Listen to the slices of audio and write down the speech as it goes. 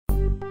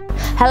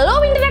Hello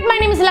internet, my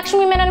name is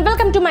Lakshmi Menon and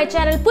welcome to my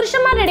channel.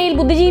 പുരുഷന്മാരുടെ ഇടയിൽ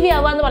ബുദ്ധിജീവി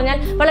ആവാന്ന് പറഞ്ഞാൽ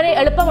വളരെ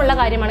എളുപ്പമുള്ള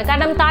കാര്യമാണ്.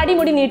 കാരണം താടി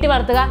മുടി നീട്ടി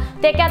വളർത്തുക,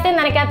 തേക്കാത്തെ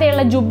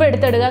നനക്കാത്തെയുള്ള ജുബ്ബ്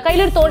എടുത്തിടുക,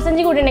 കയ്യിലൊരു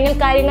തോൾസഞ്ചി കൂടി ഉണ്ടെങ്കിൽ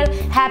കാര്യങ്ങൾ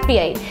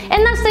ഹാപ്പിയായി.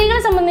 എന്നാൽ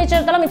സ്ത്രീകളെ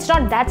സംബന്ധിച്ചിടത്തോളം ഇറ്റ്സ്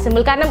നോട്ട് ദാറ്റ്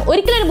സിമ്പിൾ. കാരണം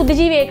ഒരിക്കലും ഒരു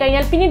ബുദ്ധിജീവി ആയി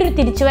കഴിഞ്ഞാൽ പിന്നീട് ഒരു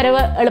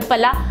തിരിച്ചുവരവ്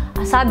എളുപ്പമല്ല,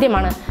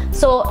 അസാധ്യമാണ്.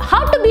 So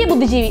how to B A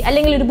ബുദ്ധിജീവി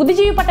അല്ലെങ്കിൽ ഒരു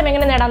ബുദ്ധിജീവി പട്ടം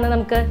എങ്ങനെ നേടാമെന്ന്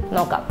നമുക്ക്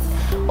നോക്കാം.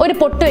 ഒരു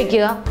പൊട്ട്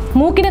വെക്കുക,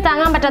 മൂക്കിന്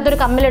താങ്ങാൻ പറ്റാത്തൊരു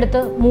കമ്മിലെടുത്ത്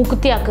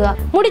മൂക്കുത്തിയാക്കുക,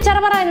 മുടി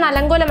ചറവറ എന്ന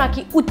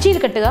അലങ്കോലമാക്കി ഉച്ചിയിൽ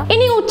കെട്ടുക.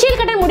 ഇനി ഉച്ചിയിൽ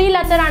കെട്ടാൻ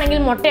മുടിയില്ലാത്തവരാണെങ്കിൽ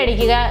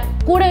മൊട്ടയടിക്കുക.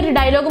 കൂടെ ഒരു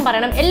ഡയലോഗും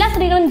പറയണം, എല്ലാ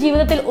സ്ത്രീകളും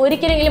ജീവിതത്തിൽ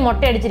ഒരിക്കലെങ്കിലും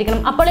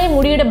മൊട്ടയടിച്ചിരിക്കണം, അപ്പോഴേ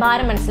മുടിയുടെ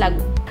ഭാരം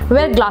മനസ്സിലാകും.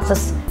 വെയർ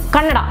ഗ്ലാസസ്,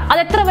 കണ്ണട, അത്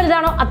എത്ര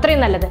വലുതാണോ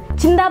അത്രയും നല്ലത്.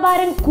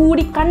 ചിന്താഭാരം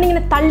കൂടി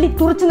കണ്ണിങ്ങനെ തള്ളി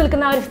തുറച്ചു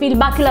നിൽക്കുന്ന ആ ഒരു ഫീൽ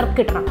ബാക്കിയുള്ളവർക്ക്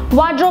കിട്ടണം.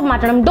 വാർഡ്രോബ്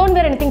മാറ്റണം. Don't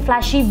wear anything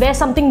flashy, wear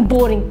something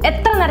boring.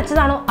 എത്ര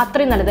നരച്ചതാണോ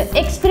അത്രയും നല്ലത്.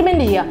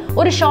 എക്സ്പെരിമെന്റ് ചെയ്യുക.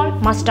 ഒരു ഷോൾ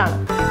മസ്റ്റാണ്.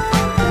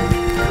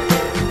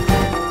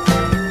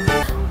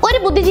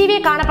 ബുദ്ധിജീവിയെ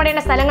കാണപ്പെടേണ്ട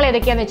സ്ഥലങ്ങൾ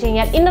ഏതൊക്കെയാണെന്ന് വെച്ച്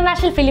കഴിഞ്ഞാൽ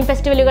ഇന്റർനാഷണൽ ഫിലിം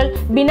ഫെസ്റ്റിവലുകൾ,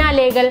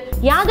 ബിനാലേകൾ,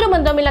 യാതൊരു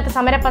ബന്ധവുമില്ലാത്ത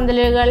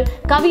സമരപ്പന്തലുകൾ,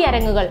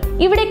 കവിയരങ്ങുകൾ,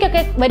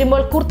 ഇവിടേക്കൊക്കെ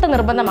വരുമ്പോൾ കുർത്ത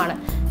നിർബന്ധമാണ്.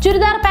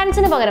 ചുരിദാർ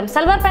പാൻസിന് പകരം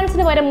സൽവാർ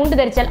പാൻസിന് പകരം മുണ്ട്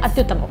ധരിച്ചാൽ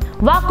അത്യുത്തമം.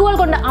 വാക്കുകൾ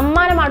കൊണ്ട്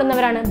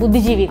അമ്മാനമാടുന്നവരാണ്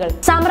ബുദ്ധിജീവികൾ.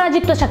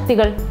 സാമ്രാജ്യത്വ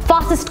ശക്തികൾ,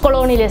 ഫാസിസ്റ്റ്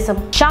കൊളോണിയലിസം,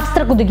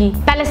 ശാസ്ത്രകുതുകി,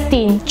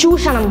 പലസ്തീൻ,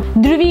 ചൂഷണം,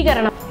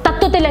 ധ്രുവീകരണം,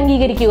 തത്വത്തിൽ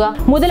അംഗീകരിക്കുക,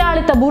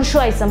 മുതലാളിത്ത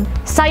ബൂർഷ്വായിസം,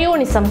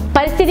 സയോണിസം,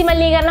 പരിസ്ഥിതി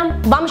മലിനീകരണം,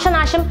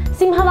 വംശനാശം,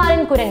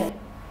 സിംഹവാലൻ കുരങ്ങ്.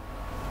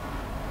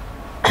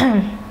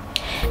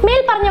 മേൽ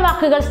പറഞ്ഞ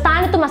വാക്കുകൾ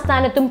സ്ഥാനത്തും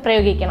അസ്ഥാനത്തും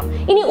പ്രയോഗിക്കണം.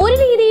 ഇനി ഒരു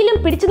രീതിയിലും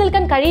പിടിച്ചു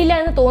നിൽക്കാൻ കഴിയില്ല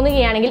എന്ന്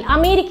തോന്നുകയാണെങ്കിൽ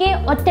അമേരിക്കയെ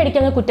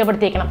ഒറ്റയടിക്കങ്ങ്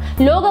കുറ്റപ്പെടുത്തിയേക്കണം.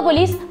 ലോക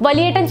പോലീസ്,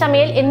 വലിയേട്ടൻ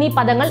ചമയൽ എന്നീ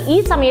പദങ്ങൾ ഈ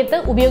സമയത്ത്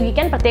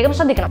ഉപയോഗിക്കാൻ പ്രത്യേകം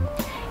ശ്രദ്ധിക്കണം.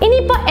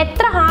 ഇനിയിപ്പോൾ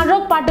എത്ര ഹാർഡ്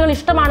റോക്ക് പാട്ടുകൾ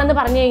ഇഷ്ടമാണെന്ന്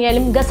പറഞ്ഞു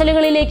കഴിഞ്ഞാലും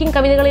ഗസലുകളിലേക്കും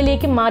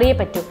കവിതകളിലേക്കും മാറിയേ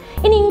പറ്റൂ.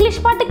 ഇനി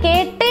ഇംഗ്ലീഷ് പാട്ട്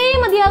കേട്ടേ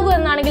മതിയാകൂ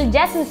എന്നാണെങ്കിൽ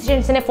ജാസ്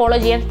മ്യൂസിഷ്യൻസിനെ ഫോളോ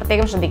ചെയ്യാൻ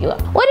പ്രത്യേകം ശ്രദ്ധിക്കുക.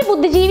 ഒരു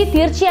ബുദ്ധിജീവി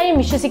തീർച്ചയായും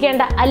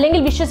വിശ്വസിക്കേണ്ട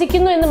അല്ലെങ്കിൽ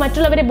വിശ്വസിക്കുന്നു എന്ന്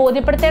മറ്റുള്ളവരെ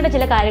ബോധ്യപ്പെടുത്തേണ്ട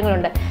ചില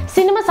കാര്യങ്ങളുണ്ട്.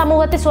 സിനിമ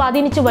സമൂഹത്തെ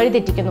സ്വാധീനിച്ച്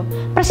വഴിതെറ്റിക്കുന്നു.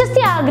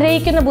 പ്രശസ്തി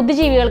ആഗ്രഹിക്കുന്ന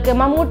ബുദ്ധിജീവികൾക്ക്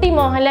മമ്മൂട്ടി,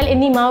 മോഹൻലാൽ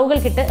എന്നീ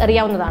മാവുകൾക്കിട്ട്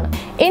എറിയാവുന്നതാണ്.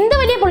 എന്ത്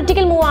വലിയ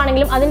പൊളിറ്റിക്കൽ മൂവ്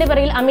ആണെങ്കിലും അതിന്റെ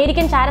പിറകിൽ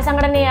അമേരിക്കൻ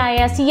ചാരസംഘടനയായ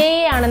CIA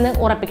ആണെന്ന്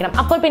ഉറപ്പിക്കണം.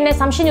 അപ്പോൾ പിന്നെ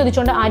സംശയം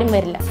ചോദിച്ചുകൊണ്ട് ആരും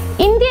വരില്ല.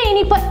 ഇന്ത്യ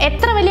ഇനിയിപ്പോൾ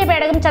എത്ര വലിയ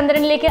പേടകം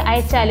ചന്ദ്രനിലേക്ക്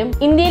അയച്ചാലും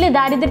ഇന്ത്യയിലെ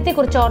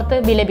ദാരിദ്ര്യത്തെക്കുറിച്ച് ഓർത്ത്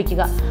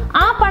വിലപിക്കുക.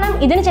 ആ പണം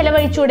ഇതിന്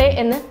ചെലവഴിച്ചൂടെ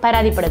എന്ന്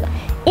പരാതിപ്പെടുക.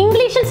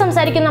 ഇംഗ്ലീഷിൽ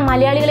സംസാരിക്കുന്ന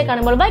മലയാളികളെ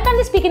കാണുമ്പോൾ Y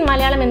Kant speak in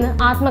Malayalam എന്ന്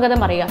ആത്മകഥം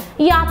പറയുക.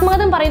 ഈ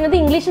ആത്മകഥം പറയുന്നത്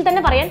ഇംഗ്ലീഷിൽ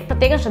തന്നെ പറയാൻ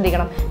പ്രത്യേകം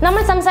ശ്രദ്ധിക്കണം.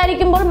 നമ്മൾ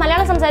സംസാരിക്കുമ്പോൾ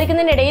മലയാളം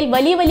സംസാരിക്കുന്നതിനിടയിൽ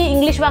വലിയ വലിയ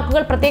ഇംഗ്ലീഷ്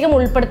വാക്കുകൾ പ്രത്യേകം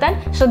ഉൾപ്പെടുത്താൻ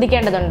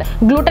ശ്രദ്ധിക്കേണ്ടതുണ്ട്.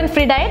 Gluten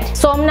free diet,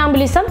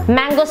 somnambulism,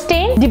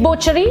 മാംഗോസ്റ്റെയിൻ,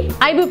 ഡിബോച്ചറി,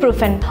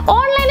 ഐബുപ്രൂഫൻ.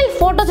 ഓൺലൈനിൽ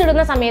ഫോട്ടോസ്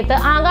ഇടുന്ന സമയത്ത്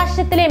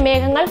ആകാശത്തിലെ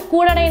മേഘങ്ങൾ,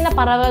 കൂടണയുന്ന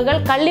പറവകൾ,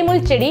 കള്ളിമുൾ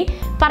ചെടി,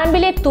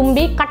 പറമ്പിലെ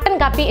തുമ്പി, കട്ടൻ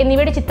കാപ്പി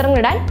എന്നിവയുടെ ചിത്രങ്ങൾ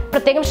ഇടാൻ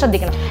പ്രത്യേകം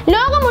ശ്രദ്ധിക്കണം.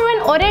 ലോകം മുഴുവൻ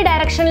ഒരേ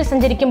ഡയറക്ഷനിൽ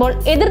സഞ്ചരിക്കുമ്പോൾ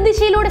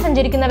എതിർദിശയിലൂടെ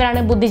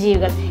സഞ്ചരിക്കുന്നവരാണ്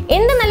ബുദ്ധിജീവികൾ.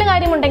 എന്ത് നല്ല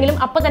കാര്യമുണ്ടെങ്കിലും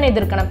അപ്പോൾ തന്നെ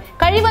എതിർക്കണം.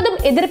 കഴിവതും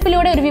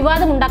എതിർപ്പിലൂടെ ഒരു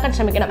വിവാദം ഉണ്ടാക്കാൻ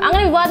ശ്രമിക്കണം.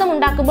 അങ്ങനെ വിവാദം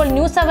ഉണ്ടാക്കുമ്പോൾ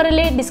ന്യൂസ്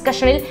അവറിലെ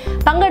ഡിസ്കഷനിൽ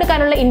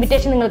പങ്കെടുക്കാനുള്ള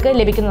ഇൻവിറ്റേഷൻ നിങ്ങൾക്ക്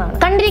ലഭിക്കുന്നതാണ്.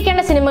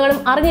 കണ്ടിരിക്കേണ്ട സിനിമകളും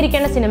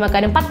അറിഞ്ഞിരിക്കേണ്ട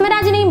സിനിമക്കാരും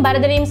പത്മരാജനെയും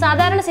ഭരതനെയും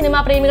സാധാരണ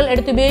സിനിമാ പ്രേമികൾ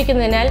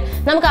എടുത്തുപയോഗിക്കുന്നതിനാൽ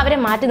നമുക്ക് അവരെ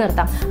മാറ്റി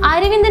നിർത്താം.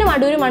 അരവിന്ദനും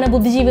അടൂരുമാണ്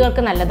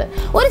ബുദ്ധിജീവികൾക്ക് നല്ലത്.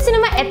 ഒരു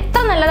സിനിമ എത്ര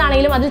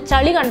നല്ലതാണെങ്കിലും അതിൽ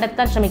ചളി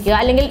കണ്ടെത്താൻ ശ്രമിക്കുക,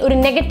 അല്ലെങ്കിൽ ഒരു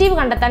നെഗറ്റീവ്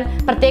കണ്ടെത്താൻ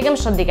പ്രത്യേകം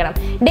ശ്രദ്ധിക്കണം.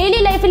 ഡെയിലി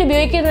ലൈഫിൽ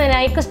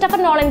ഉപയോഗിക്കുന്നതിനായി ക്രിസ്റ്റഫർ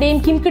നോളന്റെയും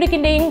കിം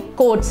കുഡിക്കിന്റെയും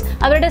കോട്സ്,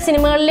 അവരുടെ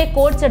സിനിമകളിലെ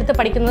കോട്സ് എടുത്ത്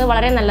പഠിക്കുന്നത്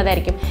വളരെ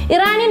നല്ലതായിരിക്കും.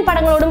 ഇറാനിയൻ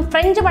പടങ്ങളോടും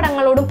ഫ്രഞ്ച്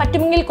പടങ്ങളോടും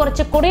പറ്റുമെങ്കിൽ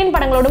കുറച്ച് കൊറിയൻ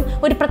പടങ്ങളോടും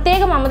ഒരു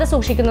പ്രത്യേക മമത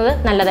സൂക്ഷിക്കുന്നത്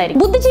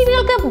നല്ലതായിരിക്കും.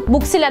 ബുദ്ധിജീവികൾക്ക്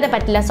ബുക്സ് ഇല്ലാതെ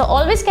പറ്റില്ല. So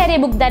always carry A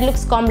book that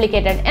looks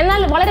complicated.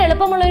 എന്നാൽ വളരെ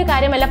എളുപ്പമുള്ള ഒരു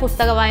കാര്യമല്ല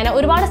പുസ്തക വായന.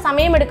 ഒരുപാട്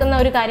സമയമെടുക്കുന്ന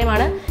ഒരു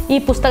കാര്യമാണ് ഈ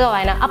പുസ്തക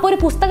വായന. അപ്പോൾ ഒരു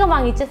പുസ്തകം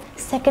വാങ്ങിച്ച്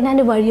സെക്കൻഡ്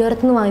ഹാൻഡ്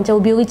വഴിയോരത്തുനിന്ന് വാങ്ങിച്ചാൽ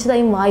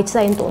ഉപയോഗിച്ചതായും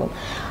വായിച്ചതായും തോന്നും.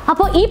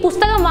 അപ്പോൾ ഈ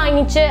പുസ്തകം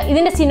വാങ്ങിച്ച്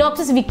ഇതിന്റെ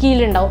സിനോപ്സിസ്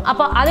വിക്കിയിലുണ്ടാവും.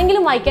 അപ്പോൾ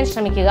അതെങ്കിലും വായിക്കാൻ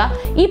ശ്രമിക്കുക.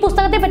 ഈ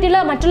പുസ്തകത്തെ പറ്റിയുള്ള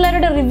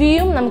മറ്റുള്ളവരുടെ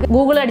റിവ്യൂയും നമുക്ക്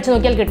ഗൂഗിളിൽ അടിച്ചു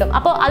നോക്കിയാൽ കിട്ടും.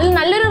 അപ്പോൾ അതിൽ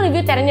നല്ലൊരു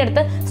റിവ്യൂ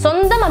തിരഞ്ഞെടുത്ത്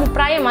സ്വന്തം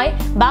അഭിപ്രായമായി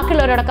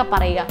ബാക്കിയുള്ളവരോടൊക്കെ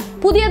പറയുക.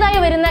 പുതിയതായി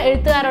വരുന്ന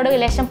എഴുത്തുകാരോട്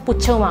ലേശം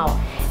പുച്ഛവുമാവും.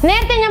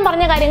 നേരത്തെ ഞാൻ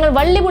പറഞ്ഞ കാര്യങ്ങൾ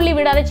വള്ളിപുള്ളി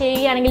വിടാതെ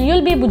ചെയ്യുകയാണെങ്കിൽ you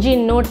will be Bujji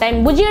in no time.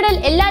 ബുജിയുടെ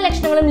എല്ലാ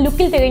ലക്ഷണങ്ങളും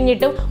ലുക്കിൽ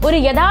തികഞ്ഞിട്ടും ഒരു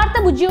യഥാർത്ഥ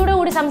ബുജിയോട്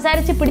കൂടി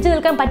സംസാരിച്ച് പിടിച്ചു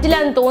നിൽക്കാൻ പറ്റില്ല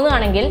എന്ന്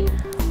തോന്നുകയാണെങ്കിൽ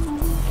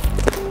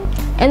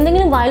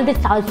എന്തെങ്കിലും വായിൽ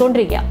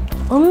ചാലിച്ചുകൊണ്ടിരിക്കുക,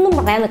 ഒന്നും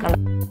പറയാൻ നിൽക്കണം.